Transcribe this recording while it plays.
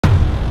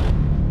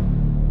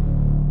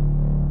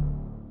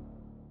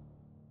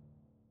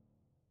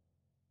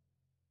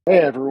Hey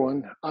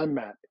everyone, I'm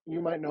Matt.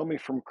 You might know me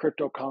from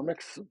Crypto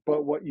Comics,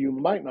 but what you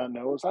might not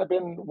know is I've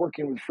been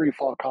working with Free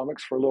Fall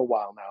Comics for a little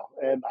while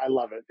now, and I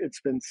love it.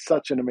 It's been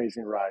such an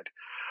amazing ride.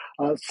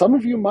 Some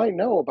of you might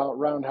know about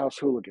Roundhouse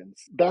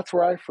Hooligans. That's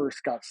where I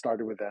first got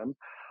started with them.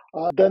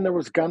 Then there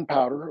was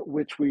Gunpowder,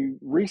 which we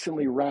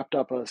recently wrapped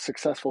up a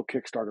successful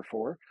Kickstarter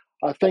for.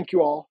 Thank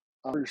you all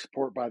for your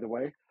support, by the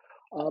way.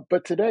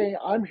 But today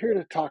I'm here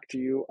to talk to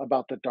you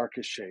about The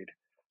Darkest Shade.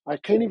 I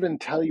can't even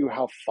tell you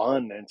how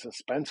fun and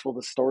suspenseful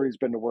the story's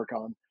been to work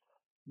on.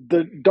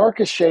 The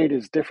Darkest Shade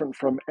is different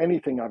from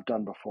anything I've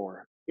done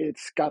before.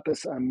 It's got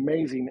this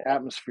amazing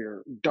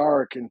atmosphere,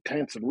 dark,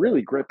 intense, and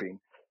really gripping.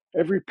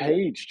 Every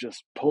page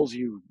just pulls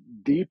you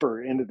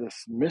deeper into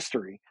this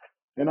mystery.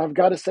 And I've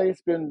got to say,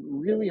 it's been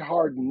really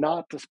hard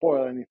not to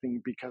spoil anything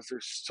because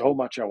there's so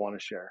much I want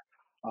to share.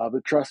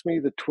 But trust me,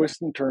 the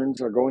twists and turns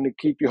are going to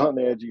keep you on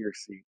the edge of your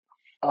seat.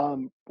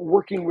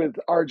 Working with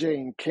RJ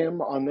and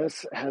Kim on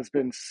this has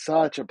been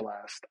such a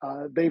blast.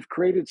 They've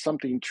created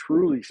something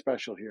truly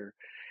special here,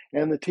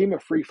 and the team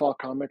at Freefall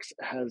Comics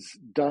has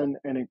done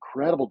an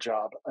incredible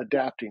job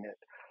adapting it.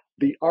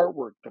 The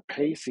artwork, the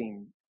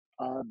pacing,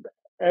 uh,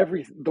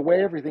 the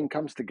way everything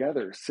comes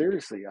together.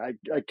 Seriously, I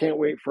can't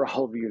wait for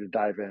all of you to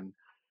dive in.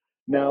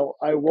 Now,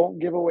 I won't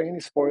give away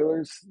any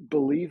spoilers.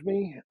 Believe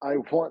me, I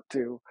want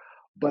to,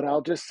 but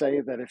I'll just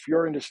say that if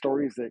you're into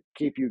stories that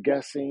keep you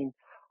guessing,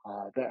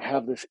 that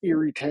have this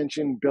eerie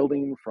tension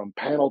building from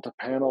panel to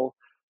panel,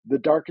 The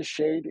Darkest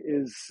Shade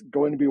is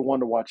going to be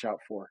one to watch out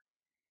for.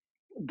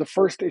 The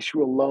first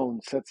issue alone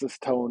sets this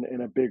tone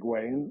in a big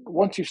way, and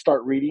once you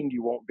start reading,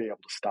 you won't be able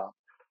to stop.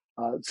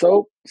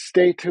 So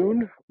stay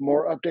tuned.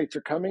 More updates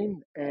are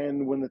coming.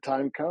 And when the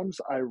time comes,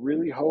 I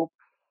really hope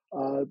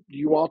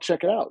you all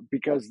check it out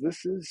because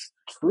this is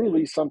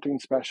truly something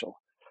special.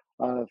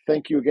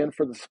 Thank you again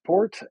for the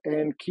support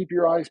and keep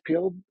your eyes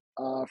peeled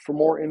for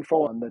more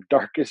info on The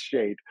Darkest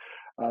Shade.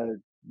 Uh,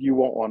 you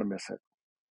won't want to miss it.